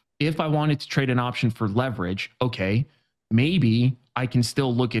example, if I wanted to trade an option for leverage, okay, maybe I can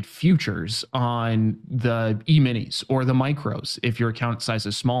still look at futures on the E-minis or the micros if your account size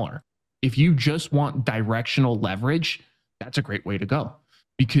is smaller. If you just want directional leverage, that's a great way to go,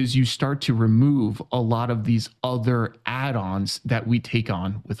 because you start to remove a lot of these other add-ons that we take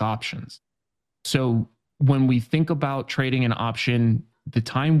on with options. So when we think about trading an option, the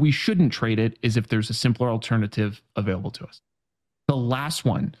time we shouldn't trade it is if there's a simpler alternative available to us. The last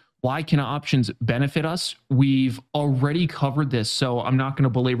one, why can options benefit us? We've already covered this, so I'm not going to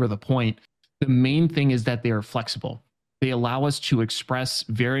belabor the point. The main thing is that they are flexible. They allow us to express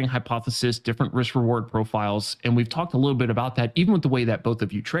varying hypotheses, different risk-reward profiles, and we've talked a little bit about that, even with the way that both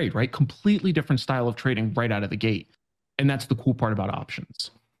of you trade, right? Completely different style of trading right out of the gate. And that's the cool part about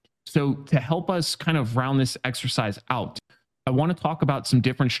options. So to help us kind of round this exercise out, I want to talk about some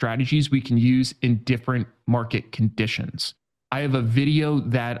different strategies we can use in different market conditions. I have a video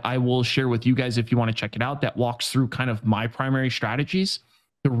that I will share with you guys if you want to check it out that walks through kind of my primary strategies.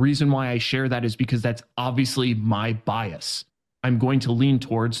 The reason why I share that is because that's obviously my bias. I'm going to lean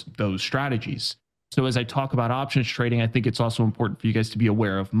towards those strategies. So as I talk about options trading, I think it's also important for you guys to be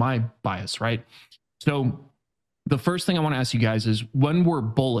aware of my bias, right? So the first thing I want to ask you guys is, when we're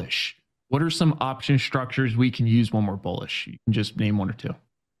bullish, what are some option structures we can use when we're bullish? You can just name one or two.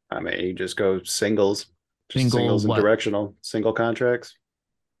 I mean, you just go singles. Single Singles and what? directional. Single contracts.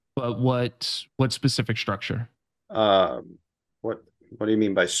 But what specific structure? What do you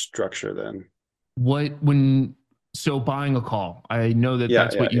mean by structure then? So buying a call. I know that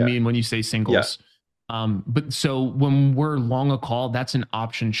that's what you mean when you say singles. But so when we're long a call, that's an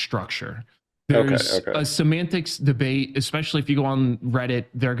option structure. There's a semantics debate, especially if you go on Reddit,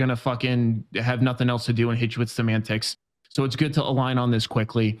 they're going to fucking have nothing else to do and hit you with semantics. So it's good to align on this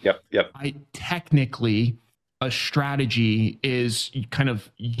quickly. Yep. Technically, a strategy is kind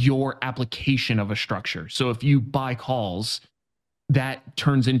of your application of a structure. So if you buy calls, that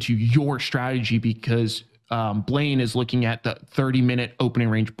turns into your strategy because Blaine is looking at the 30-minute opening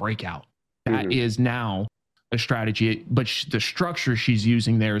range breakout. That is now a strategy, but the structure she's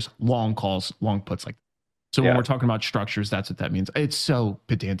using there is long calls, long puts like that. So when we're talking about structures, that's what that means. It's so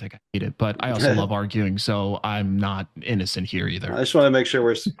pedantic. I hate it, but I also love arguing, so I'm not innocent here either. I just want to make sure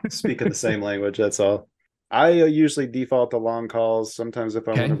we're speaking the same language. That's all. I usually default to long calls. Sometimes if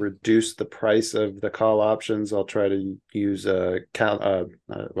I want to reduce the price of the call options, I'll try to use vertical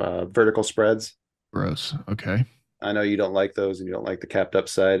spreads. Gross. Okay. I know you don't like those and you don't like the capped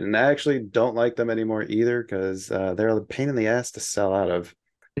upside, and I actually don't like them anymore either because they're a pain in the ass to sell out of.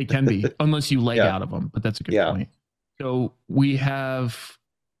 They can be, unless you leg out of them, but that's a good point. So we have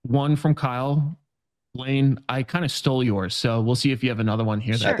one from Kyle. Blaine, I kind of stole yours, so we'll see if you have another one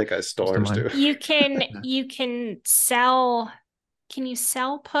here. Sure. I think I stole yours too. You can sell. Can you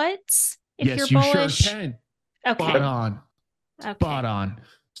sell puts if yes, you're you bullish? Sure can. Okay. Spot on. Okay. Spot on.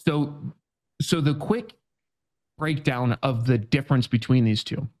 So the quick breakdown of the difference between these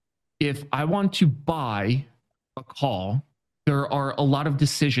two. If I want to buy a call, there are a lot of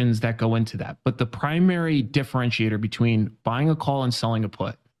decisions that go into that. But the primary differentiator between buying a call and selling a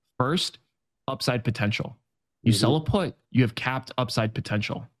put, first, upside potential. You sell a put, you have capped upside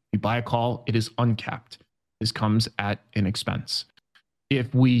potential. You buy a call, it is uncapped. This comes at an expense.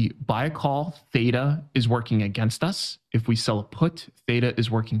 If we buy a call, theta is working against us. If we sell a put, theta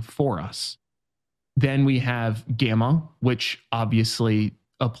is working for us. Then we have gamma, which obviously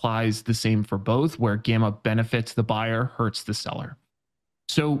applies the same for both, where gamma benefits the buyer, hurts the seller.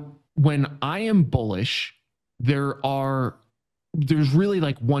 So when I am bullish, there's really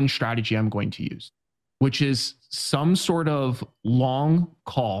like one strategy I'm going to use, which is some sort of long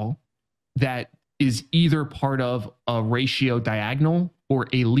call that is either part of a ratio diagonal or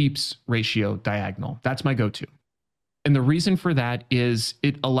a leaps ratio diagonal. That's my go-to. And the reason for that is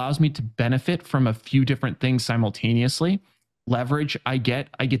it allows me to benefit from a few different things simultaneously. Leverage I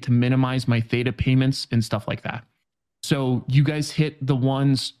get to minimize my theta payments and stuff like that. So you guys hit the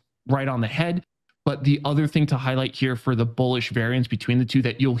ones right on the head. But the other thing to highlight here for the bullish variance between the two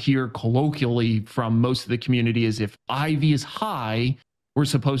that you'll hear colloquially from most of the community is if IV is high, we're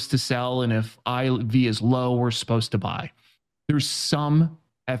supposed to sell. And if IV is low, we're supposed to buy. There's some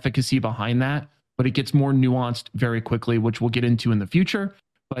efficacy behind that, but it gets more nuanced very quickly, which we'll get into in the future.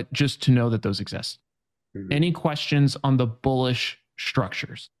 But just to know that those exist. Any questions on the bullish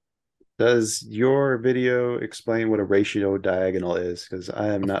structures? Does your video explain what a ratio diagonal is? Because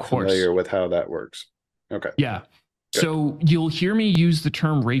I am not familiar with how that works. Okay. Yeah. Good. So you'll hear me use the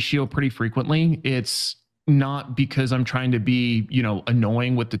term ratio pretty frequently. It's not because I'm trying to be,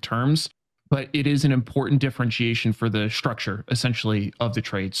 annoying with the terms, but it is an important differentiation for the structure, essentially, of the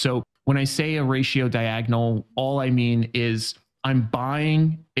trade. So when I say a ratio diagonal, all I mean is I'm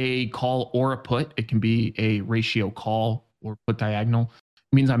buying a call or a put. It can be a ratio call or put diagonal.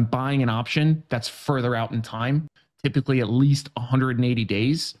 It means I'm buying an option that's further out in time, typically at least 180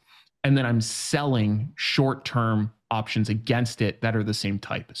 days. And then I'm selling short-term options against it that are the same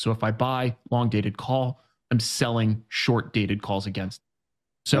type. So if I buy long-dated call, I'm selling short-dated calls against it.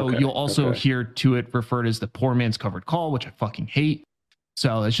 So you'll also hear to it referred as the poor man's covered call, which I fucking hate.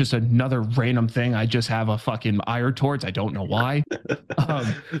 So it's just another random thing I just have a fucking ire towards. I don't know why.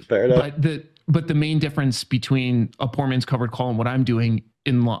 Fair enough. But the main difference between a poor man's covered call and what I'm doing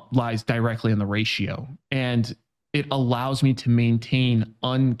lies directly in the ratio. And it allows me to maintain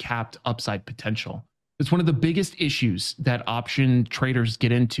uncapped upside potential. It's one of the biggest issues that option traders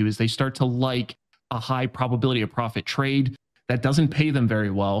get into is they start to like a high probability of profit trade. that doesn't pay them very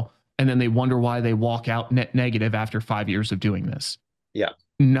well, and then they wonder why they walk out net negative after 5 years of doing this. Yeah.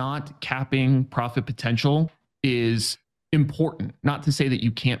 Not capping profit potential is important. Not to say that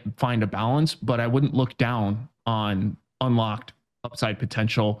you can't find a balance, but I wouldn't look down on unlocked upside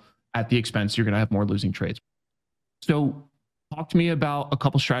potential at the expense you're going to have more losing trades. So talk to me about a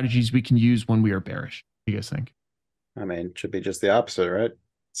couple strategies we can use when we are bearish. What do you guys think? I mean, it should be just the opposite, right?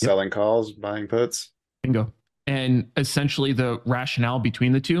 Selling calls, buying puts. Bingo. And essentially the rationale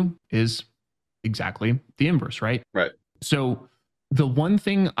between the two is exactly the inverse, right? Right. So the one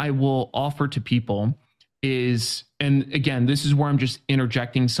thing I will offer to people is, and again, this is where I'm just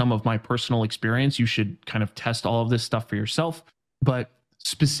interjecting some of my personal experience. You should kind of test all of this stuff for yourself. But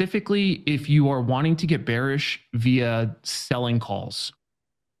specifically, if you are wanting to get bearish via selling calls,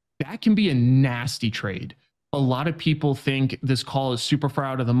 that can be a nasty trade. A lot of people think this call is super far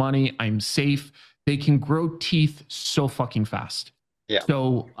out of the money. I'm safe. They can grow teeth so fucking fast. Yeah.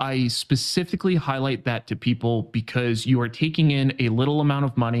 So I specifically highlight that to people because you are taking in a little amount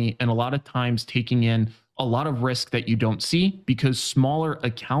of money and a lot of times taking in a lot of risk that you don't see, because smaller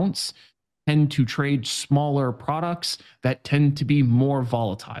accounts tend to trade smaller products that tend to be more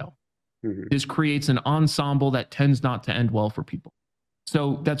volatile. Mm-hmm. This creates an ensemble that tends not to end well for people.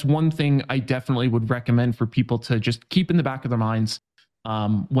 So that's one thing I definitely would recommend for people to just keep in the back of their minds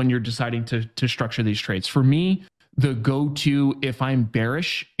when you're deciding to structure these trades. For me, the go-to if I'm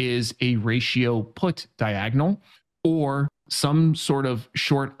bearish is a ratio put diagonal or some sort of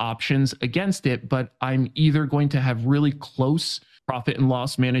short options against it, but I'm either going to have really close profit and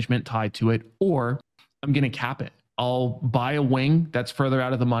loss management tied to it, or I'm going to cap it. I'll buy a wing that's further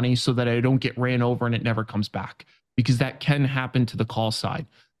out of the money so that I don't get ran over and it never comes back, because that can happen to the call side.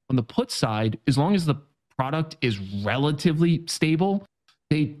 On the put side, as long as the product is relatively stable,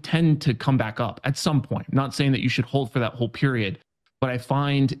 they tend to come back up at some point. I'm not saying that you should hold for that whole period, but I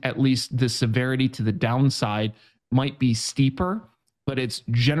find at least the severity to the downside might be steeper, but it's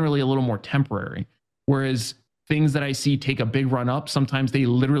generally a little more temporary. Whereas things that I see take a big run up, sometimes they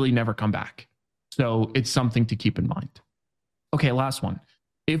literally never come back. So it's something to keep in mind. Okay, last one.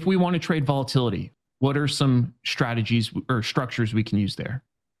 If we want to trade volatility, what are some strategies or structures we can use there?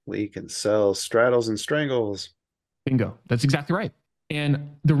 We can sell straddles and strangles. Bingo. That's exactly right.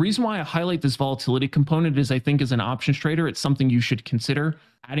 And the reason why I highlight this volatility component is I think as an options trader, it's something you should consider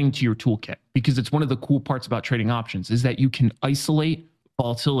adding to your toolkit, because it's one of the cool parts about trading options is that you can isolate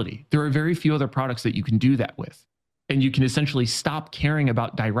volatility. There are very few other products that you can do that with. And you can essentially stop caring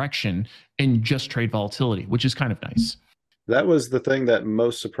about direction and just trade volatility, which is kind of nice. That was the thing that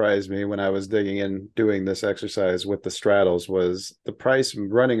most surprised me when I was digging in, doing this exercise with the straddles, was the price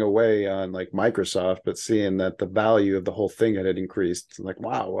running away on like Microsoft, but seeing that the value of the whole thing had increased. Like,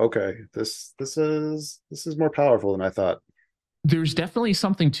 wow, okay, this is more powerful than I thought. There's definitely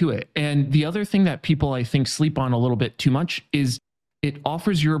something to it. And the other thing that people I think sleep on a little bit too much is it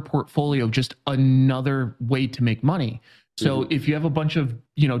offers your portfolio just another way to make money. So if you have a bunch of,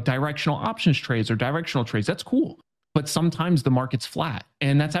 directional options trades or directional trades, that's cool. But sometimes the market's flat.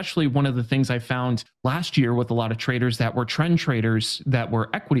 And that's actually one of the things I found last year with a lot of traders that were trend traders, that were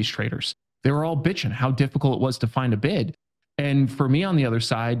equities traders. They were all bitching how difficult it was to find a bid. And for me on the other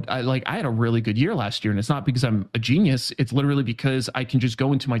side, I had a really good year last year. And it's not because I'm a genius. It's literally because I can just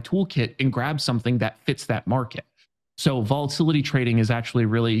go into my toolkit and grab something that fits that market. So volatility trading is actually a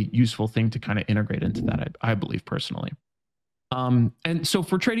really useful thing to kind of integrate into that, I believe personally. And so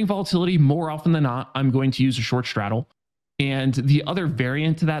for trading volatility, more often than not, I'm going to use a short straddle. And the other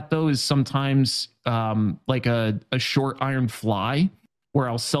variant to that, though, is sometimes like a short iron fly, where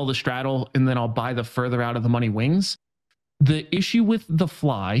I'll sell the straddle and then I'll buy the further out of the money wings. The issue with the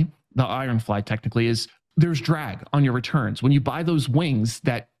fly, the iron fly technically, is there's drag on your returns. When you buy those wings,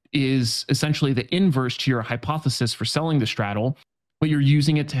 that is essentially the inverse to your hypothesis for selling the straddle, but you're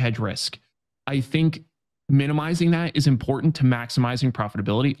using it to hedge risk. I think minimizing that is important to maximizing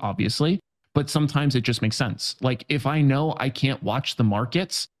profitability, obviously, but sometimes it just makes sense. Like if I know I can't watch the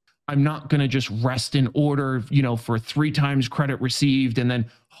markets, I'm not going to just rest in order, for 3 times credit received and then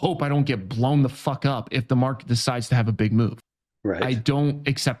hope I don't get blown the fuck up if the market decides to have a big move. Right. I don't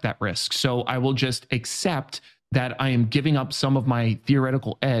accept that risk. So I will just accept that I am giving up some of my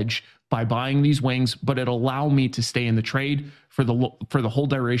theoretical edge by buying these wings, but it'll allow me to stay in the trade for the whole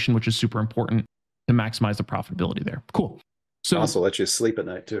duration, which is super important to maximize the profitability there. Cool. So also let you sleep at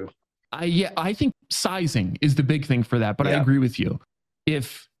night too. I think sizing is the big thing for that, but Yeah. I agree with you.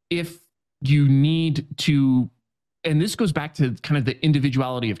 If you need to, and this goes back to kind of the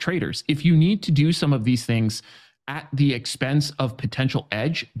individuality of traders, if you need to do some of these things at the expense of potential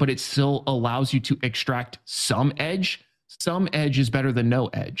edge, but it still allows you to extract some edge, Some edge is better than no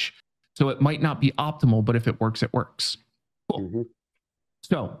edge. So it might not be optimal, but if it works, it works. Cool. Mm-hmm.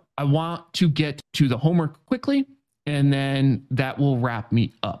 So I want to get to the homework quickly, and then that will wrap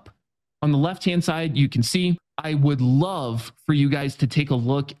me up. On the left-hand side, you can see I would love for you guys to take a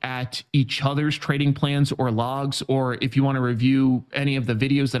look at each other's trading plans or logs, or if you want to review any of the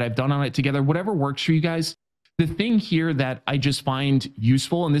videos that I've done on it together, whatever works for you guys. The thing here that I just find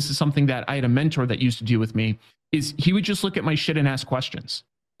useful, and this is something that I had a mentor that used to do with me, is he would just look at my shit and ask questions.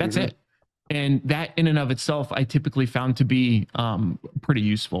 That's it. And that in and of itself, I typically found to be pretty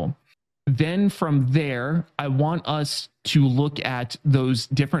useful. Then from there, I want us to look at those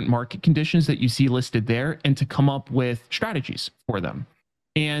different market conditions that you see listed there and to come up with strategies for them.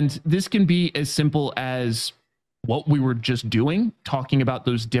 And this can be as simple as what we were just doing, talking about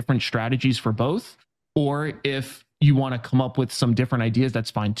those different strategies for both, or if you want to come up with some different ideas,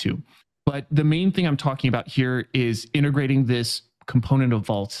 that's fine too. But the main thing I'm talking about here is integrating this component of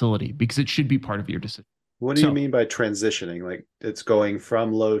volatility because it should be part of your decision. What do you mean by transitioning? Like it's going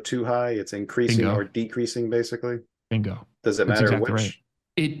from low to high, it's increasing or decreasing, basically? Bingo. Does it matter which? Right.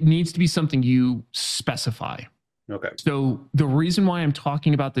 It needs to be something you specify. Okay. So the reason why I'm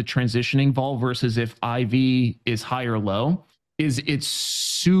talking about the transitioning vol versus if IV is high or low is it's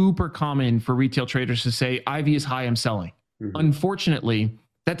super common for retail traders to say IV is high, I'm selling. Unfortunately,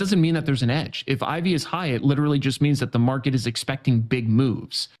 that doesn't mean that there's an edge. If IV is high, it literally just means that the market is expecting big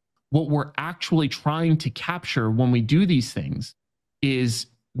moves. What we're actually trying to capture when we do these things is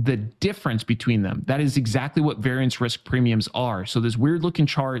the difference between them. That is exactly what variance risk premiums are. So this weird looking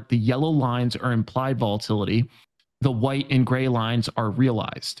chart, the yellow lines are implied volatility. The white and gray lines are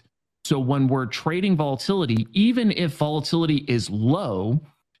realized. So when we're trading volatility, even if volatility is low,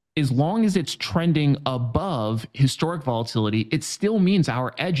 as long as it's trending above historic volatility, it still means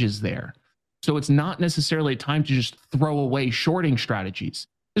our edge is there. So it's not necessarily a time to just throw away shorting strategies.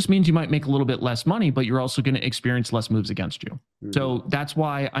 This means you might make a little bit less money, but you're also going to experience less moves against you. So that's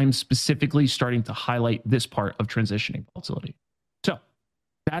why I'm specifically starting to highlight this part of transitioning volatility. So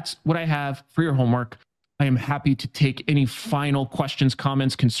that's what I have for your homework. I am happy to take any final questions,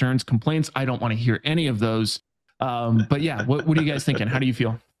 comments, concerns, complaints. I don't want to hear any of those. But yeah, what are you guys thinking? How do you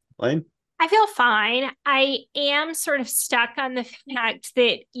feel? Blaine? I feel fine. I am sort of stuck on the fact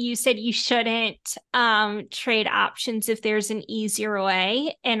that you said you shouldn't trade options if there's an easier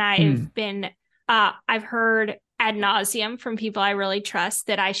way. And I've heard ad nauseum from people I really trust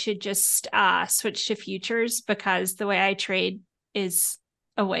that I should just switch to futures because the way I trade is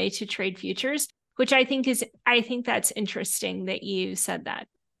a way to trade futures, which I think that's interesting that you said that.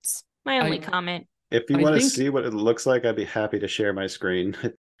 It's my only comment. If you want to see what it looks like, I'd be happy to share my screen.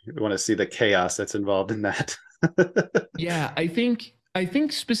 You want to see the chaos that's involved in that. Yeah, I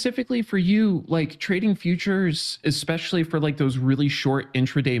think specifically for you, like trading futures, especially for like those really short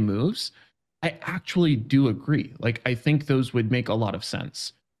intraday moves, I actually do agree. Like, I think those would make a lot of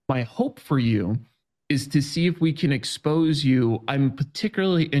sense. My hope for you is to see if we can expose you. I'm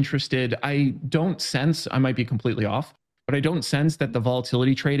particularly interested. I don't sense, I might be completely off, but I don't sense that the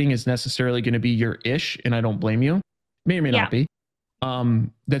volatility trading is necessarily going to be your ish, and I don't blame you. May or may not be.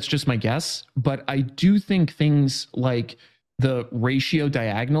 That's just my guess. But I do think things like the ratio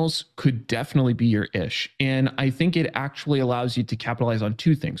diagonals could definitely be your ish. And I think it actually allows you to capitalize on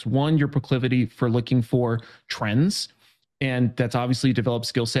two things. One, your proclivity for looking for trends. And that's obviously a developed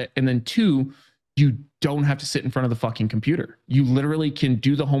skill set. And then two, you don't have to sit in front of the fucking computer. You literally can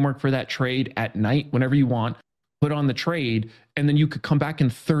do the homework for that trade at night, whenever you want, put on the trade, and then you could come back in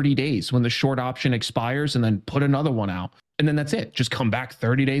 30 days when the short option expires and then put another one out. And then that's it. Just come back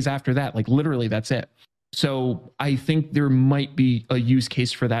 30 days after that. Like literally that's it. So I think there might be a use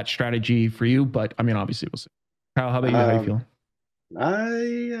case for that strategy for you, but I mean, obviously we'll see. Kyle, how about you? How do you feel?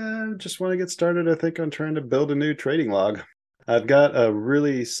 I just want to get started, I think, on trying to build a new trading log. I've got a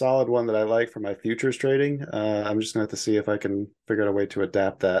really solid one that I like for my futures trading. I'm just going to have to see if I can figure out a way to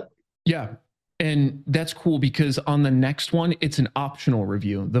adapt that. Yeah. And that's cool because on the next one, it's an optional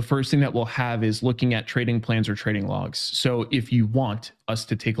review. The first thing that we'll have is looking at trading plans or trading logs. So if you want us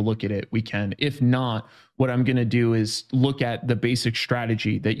to take a look at it, we can. If not, what I'm going to do is look at the basic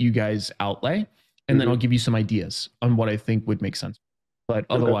strategy that you guys outlay, and then I'll give you some ideas on what I think would make sense. But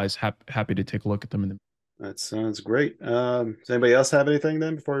otherwise, happy to take a look at them. That sounds great. Does anybody else have anything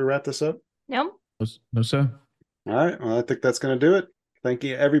then before we wrap this up? No. No, sir. All right. Well, I think that's going to do it. Thank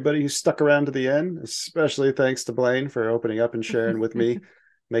you, everybody who stuck around to the end, especially thanks to Blaine for opening up and sharing with me,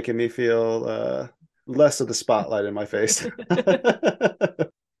 making me feel less of the spotlight in my face.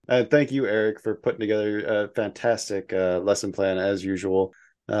 And thank you, Eric, for putting together a fantastic lesson plan as usual.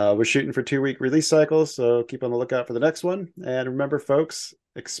 We're shooting for 2-week release cycles, so keep on the lookout for the next one. And remember, folks,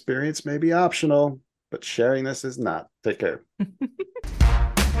 experience may be optional, but sharing this is not. Take care.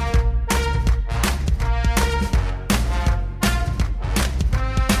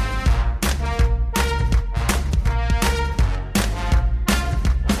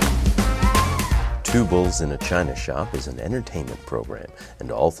 Two Bulls in a China Shop is an entertainment program,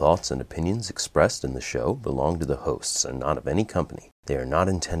 and all thoughts and opinions expressed in the show belong to the hosts and not of any company. They are not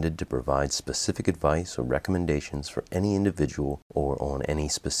intended to provide specific advice or recommendations for any individual or on any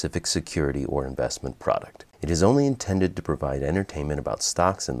specific security or investment product. It is only intended to provide entertainment about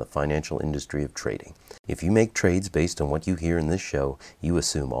stocks in the financial industry of trading. If you make trades based on what you hear in this show, you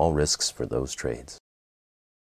assume all risks for those trades.